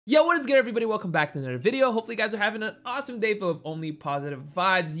Yo, what is good, everybody? Welcome back to another video. Hopefully you guys are having an awesome day full of only positive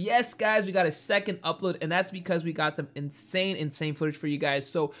vibes. Yes, guys, we got a second upload, and that's because we got some insane footage for you guys.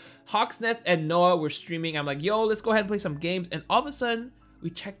 So Hawk's Nest and Noah were streaming. I'm like, yo, let's go ahead and play some games, and all of a sudden we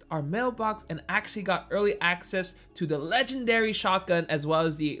checked our mailbox and actually got early access to the legendary shotgun as well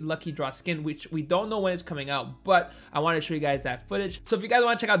as the lucky draw skin, which we don't know when it's coming out, but I want to show you guys that footage. So if you guys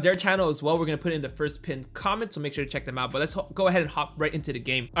want to check out their channel as well, we're going to put it in the first pinned comment, so make sure to check them out. But let's go ahead and hop right into the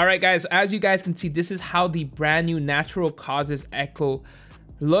game. All right, guys, as you guys can see, this is how the brand new Natural Causes Echo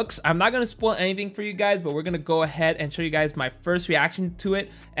looks. I'm not gonna spoil anything for you guys, but we're gonna go ahead and show you guys my first reaction to it.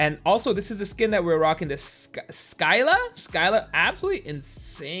 And also, this is the skin that we're rocking, the Skyla, absolutely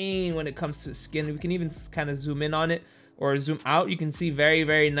insane when it comes to skin. We can even kind of zoom in on it or zoom out. You can see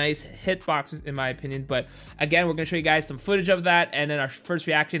very nice hitboxes in my opinion. But again, we're gonna show you guys some footage of that, and then our first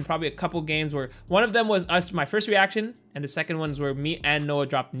reaction, probably a couple games where one of them was my first reaction, and the second ones were me and Noah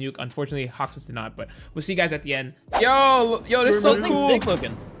dropped nuke. Unfortunately, Hawks did not, but we'll see you guys at the end. Yo, this is so cool. Sick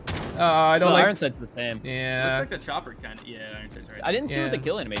looking. I don't like. Iron Sight's the same. Yeah. Looks like the chopper kind of. Yeah, Iron Sight's right. I didn't see what the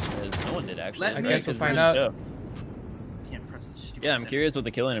kill animation is. No one did actually. I guess we'll find out. Can't press the stupid Yeah, I'm curious what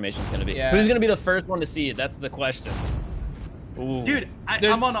the kill animation is gonna be. Yeah. Who's gonna be the first one to see it? That's the question. Ooh. Dude,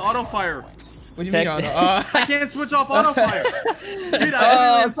 I'm on auto fire. What do you mean? I can't switch off auto fire. Dude,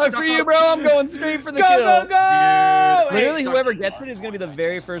 it sucks for you, bro. I'm going straight for the kill. Go! Dude, literally, whoever gets it is gonna be the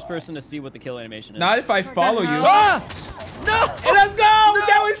very first person to see what the kill animation is. Not if I follow you. Ah! No! Hey, let's go! No!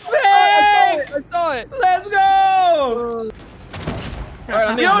 That was sick! I saw it. Let's go!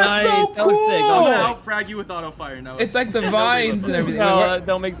 Right, yo, it's so cool! I'm gonna out-frag you with auto fire. No, it's like the vines and everything. No,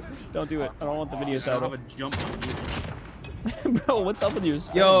 don't do it. I don't want the video title. I don't have a jump on either. Bro, what's up with your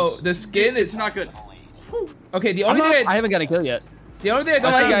sense? Yo, the skin is not good. Okay, the only thing I haven't got a kill yet. The only thing I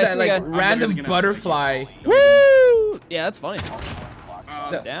don't like is that like random butterfly. Woo! Yeah, that's funny.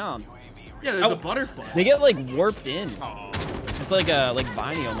 Down. Yeah, there's a butterfly. They get like warped in. It's like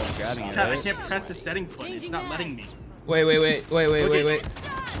Viney almost grabbing it. Right? I can't press the settings button. It's not letting me. Wait.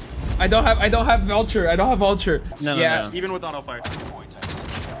 I don't have vulture. No, yeah. no. Even with auto fire.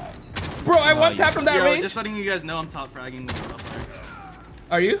 Bro, I one tap from that range. Just letting you guys know I'm top fragging with auto fire.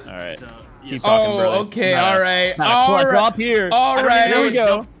 Are you? All right. So, keep talking, brother. Okay. All right. Drop here. All right. Here we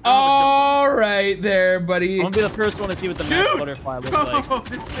go. All right, there, buddy. I'm gonna be the first one to see what the max butterfly looks like.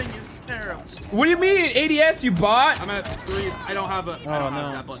 This thing is terrible. What do you mean, ADS? You bought? I'm at 3. I don't have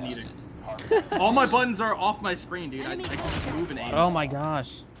that button either. All my buttons are off my screen, dude. I can't move an aim. Oh my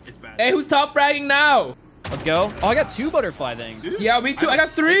gosh. It's bad. Hey, who's top fragging now? Let's go. Oh, I got 2 butterfly things. Dude, yeah, me too. I got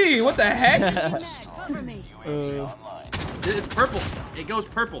 3. What the heck? It's purple. It goes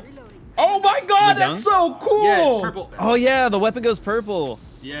purple. Oh my god, that's so cool. Yeah, it's purple. Oh yeah, the weapon goes purple.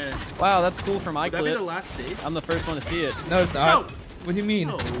 Yeah. Wow, that's cool for my clip. Would that be clip. the last stage? I'm the first one to see it. No, it's not. No. What do you mean?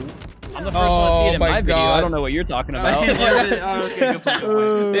 No. I'm the first one to see it in my video. God. I don't know what you're talking about. Okay,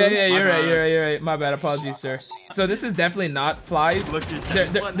 yeah, you're right. My bad. Apologies, sir. So this is definitely not flies.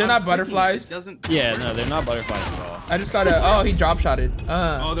 They're not butterflies. Yeah, no, they're not butterflies at all. I just gotta. Oh, he drop shotted.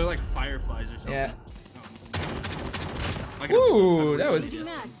 Oh, they're like fireflies or something. Yeah. Ooh, that was.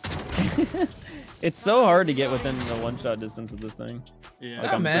 It's so hard to get within the one-shot distance of this thing. Yeah,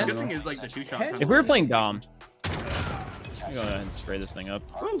 like, man. The good thing is like the 2-shot. If we were playing Dom, I'm gonna go ahead and spray this thing up.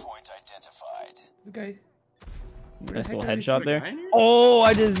 Okay. Nice little headshot there. Oh,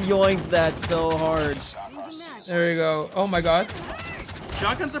 I just yoinked that so hard. There we go. Oh my god.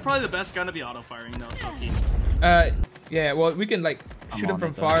 Shotguns are probably the best gun to be auto firing though. Yeah. Well, we can like shoot them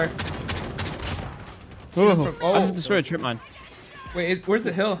from far. Oh, I just destroyed a trip mine. Wait, where's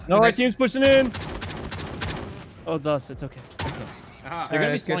the hill? No, our team's pushing in. Oh, it's us. It's okay. They're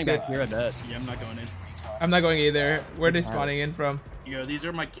gonna be spawning back here, I bet. Yeah, I'm not going in. I'm not going either. Where are they spawning in from? Yo, these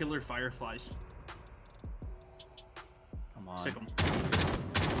are my killer fireflies. Come on. Sick 'em.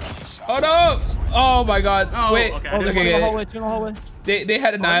 Oh no! Oh my god. Oh, wait. Okay, in the hallway. They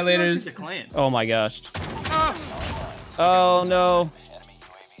had annihilators. Oh my gosh. Oh no.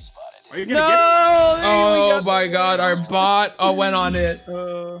 Are you gonna get it? Oh my god, our bot went on it.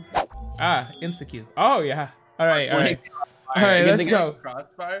 Insecure. Oh yeah. Alright, let's go.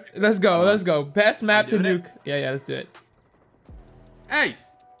 Let's go. Best map to nuke. Yeah, let's do it. Hey!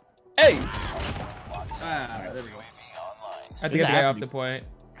 There we go. I think I got off the point.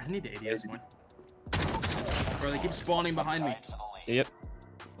 I need the ADS one. Bro, they keep spawning behind me. Yep.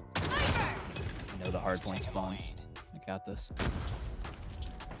 I know the hard point spawns. I got this.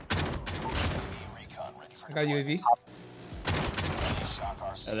 I got UAV.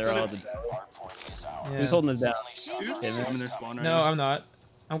 Yeah, they're all the. Yeah. Who's holding this down? I'm in their spawn right No, now. I'm not.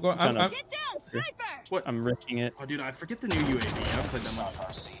 I'm going. Get down, sniper! What? I'm risking it. Oh, dude, I forget the new UAV. I haven't played that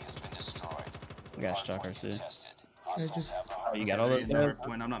much. I got Shock RC. Oh, you got Okay, all those there?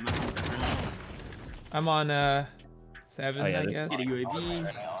 I'm not messing with that right now. I'm on 7, Oh, yeah, I guess. Get a UAV.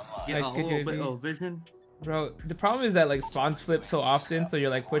 Get a Nice, good little bit UAV. of vision. Bro, the problem is that like spawns flip so often, so you're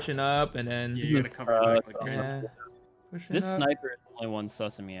like pushing up and then Yeah, you gotta cover it back like yeah. Pushing This up. sniper is the only one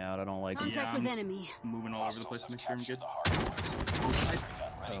sussing me out. I don't like him. Contact with enemy. I'm moving all over the place to make sure I'm good. Oh,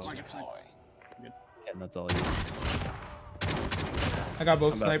 I get sniped. Good. Yeah, that's all I do. I got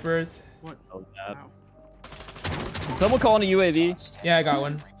both I'm about- snipers. What? Oh, yeah. Wow. Can someone call in a UAV? Yeah, I got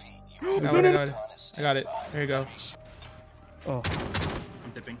one. I got it. There you go. Oh.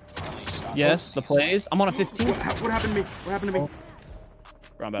 I'm dipping. Yes, the plays. I'm on a 15. What happened to me? What happened to me?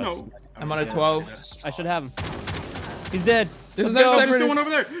 Round back. No. I'm on a 12. I should have him. He's dead. There's Let's another go. sniper. There's one over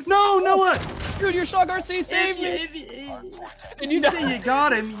there. No, Noah! Dude, your Shock RC saved me. Did you say you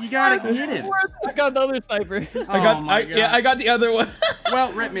got him? You gotta hit him. I got the other sniper. I got the other one.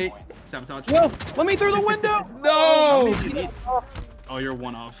 Well, rip me. Sabotage. Whoa, let me through the window. No! Oh, you're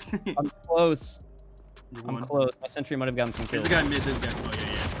one off. I'm close. You're I'm one. close. My sentry might have gotten some There's kills. a guy mid. There's a guy. Oh,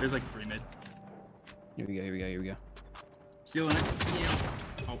 yeah, yeah. There's like 3 mid. Here we go, here we go, here we go. Stealing it.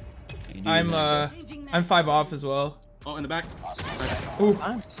 Yeah. Oh. You do I'm that. I'm 5 off as well. Oh, in the back. Ooh.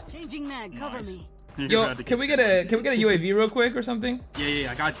 Changing mag. Cover Nice. me. You're Yo, about to can get- we get a UAV real quick or something?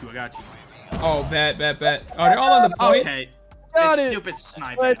 Yeah. I got you. Oh, bet. Oh, they're all on the point. Okay. Got This it. stupid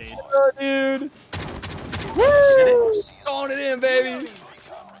sniper, Let's dude. go, dude. Woo! Calling it in, baby.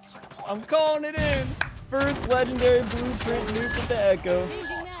 I'm calling it in. First legendary blueprint nuke with the Echo.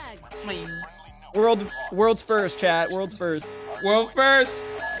 Changing mag. World's first, chat. World's first. World first.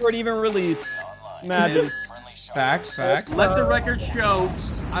 Weren't even released. Imagine. Facts. Let the record show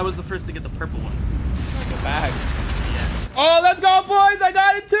I was the first to get the purple one. Bags. Oh, let's go, boys! I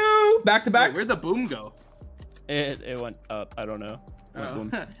got it too. Back to back. Wait, where'd the boom go? It went up. I don't know. Oh.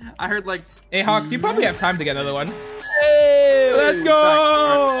 I heard like. Hey, Hawks, you probably have time to get another one. Hey! Let's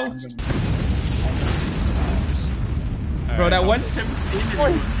go! Bro, that one.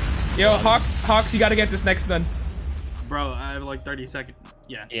 Yo, Hawks, you gotta get this next one. Bro, I have like 30 seconds.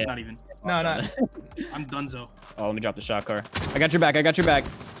 Yeah, Yeah. not even. No, not. I'm donezo. Oh, let me drop the shot car. I got your back. I got your back.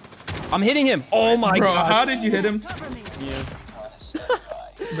 I'm hitting him. Oh my Bro, god. how did you hit him? Cover me. Yeah.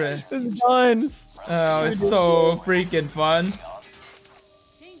 Bruh. This is fun. Oh, it's so freaking fun.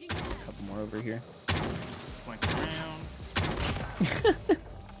 Changing mag. Couple more over here. Flank around.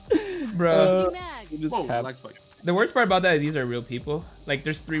 Bro, Changing mag. We just Whoa, tap. lag spike. the worst part about that is these are real people. Like,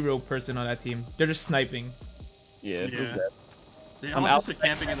 there's 3 real person on that team. They're just sniping. Yeah. Yeah. They I'm all out. just like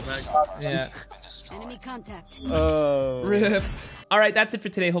camping in the back. Yeah. Enemy contact. Oh. Rip. All right, that's it for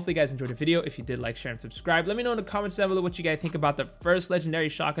today. Hopefully you guys enjoyed the video. If you did, like, share, and subscribe. Let me know in the comments down below what you guys think about the first legendary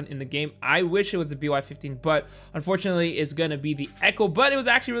shotgun in the game. I wish it was the BY-15, but unfortunately it's gonna be the Echo, but it was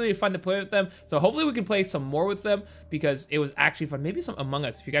actually really fun to play with them. So hopefully we can play some more with them because it was actually fun. Maybe some Among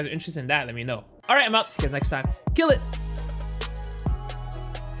Us. If you guys are interested in that, let me know. All right, I'm out. See you guys next time. Kill it.